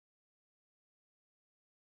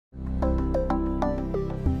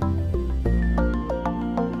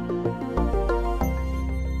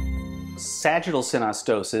Sagittal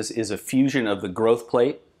synostosis is a fusion of the growth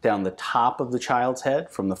plate down the top of the child's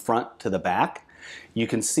head from the front to the back. You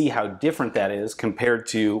can see how different that is compared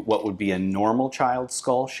to what would be a normal child's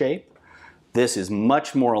skull shape. This is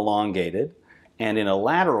much more elongated, and in a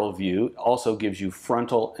lateral view also gives you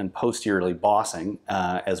frontal and posteriorly bossing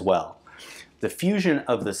as well. The fusion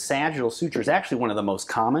of the sagittal suture is actually one of the most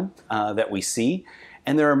common that we see,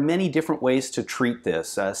 and there are many different ways to treat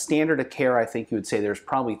this. Standard of care, I think you would say there's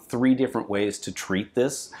probably 3 different ways to treat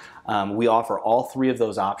this. We offer all 3 of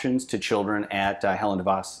those options to children at Helen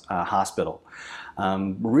DeVos Hospital.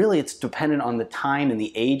 Really, it's dependent on the time and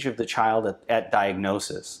the age of the child at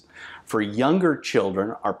diagnosis. For younger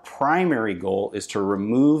children, our primary goal is to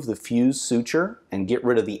remove the fused suture and get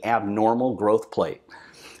rid of the abnormal growth plate.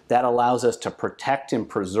 That allows us to protect and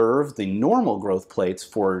preserve the normal growth plates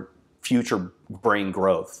for future brain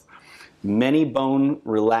growth. Many bone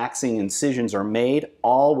relaxing incisions are made,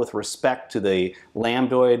 all with respect to the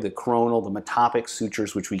lambdoid, the coronal, the metopic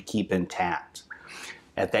sutures, which we keep intact.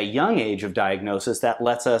 At that young age of diagnosis, that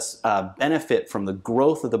lets us benefit from the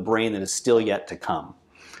growth of the brain that is still yet to come.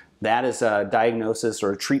 That is a diagnosis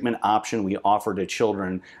or a treatment option we offer to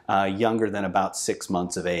children younger than about 6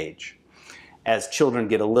 months of age. As children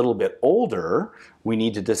get a little bit older, we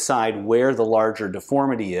need to decide where the larger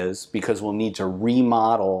deformity is, because we'll need to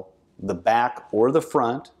remodel the back or the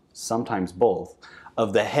front, sometimes both,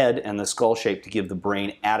 of the head and the skull shape to give the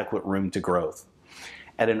brain adequate room to growth.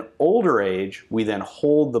 At an older age, we then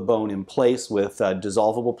hold the bone in place with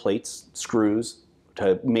dissolvable plates, screws,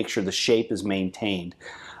 to make sure the shape is maintained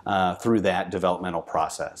through that developmental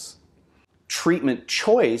process. Treatment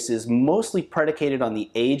choice is mostly predicated on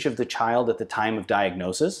the age of the child at the time of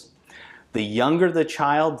diagnosis. The younger the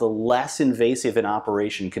child, the less invasive an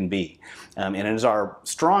operation can be. And it is our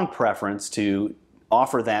strong preference to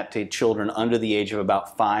offer that to children under the age of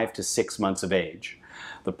about 5 to 6 months of age.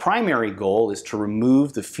 The primary goal is to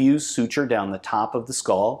remove the fused suture down the top of the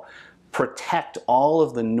skull, protect all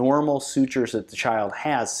of the normal sutures that the child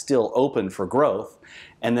has still open for growth,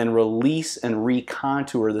 and then release and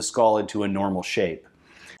recontour the skull into a normal shape.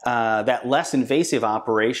 That less invasive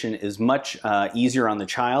operation is much easier on the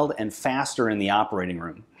child and faster in the operating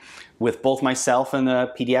room. With both myself and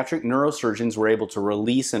the pediatric neurosurgeons, we're able to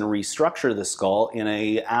release and restructure the skull in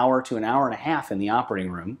an hour to an hour and a half in the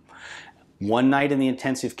operating room. 1 night in the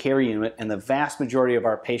intensive care unit, and the vast majority of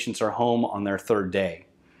our patients are home on their 3rd day.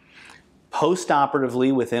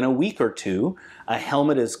 Post-operatively, within a week or 2, a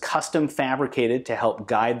helmet is custom fabricated to help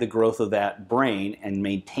guide the growth of that brain and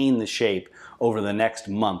maintain the shape over the next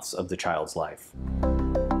months of the child's life.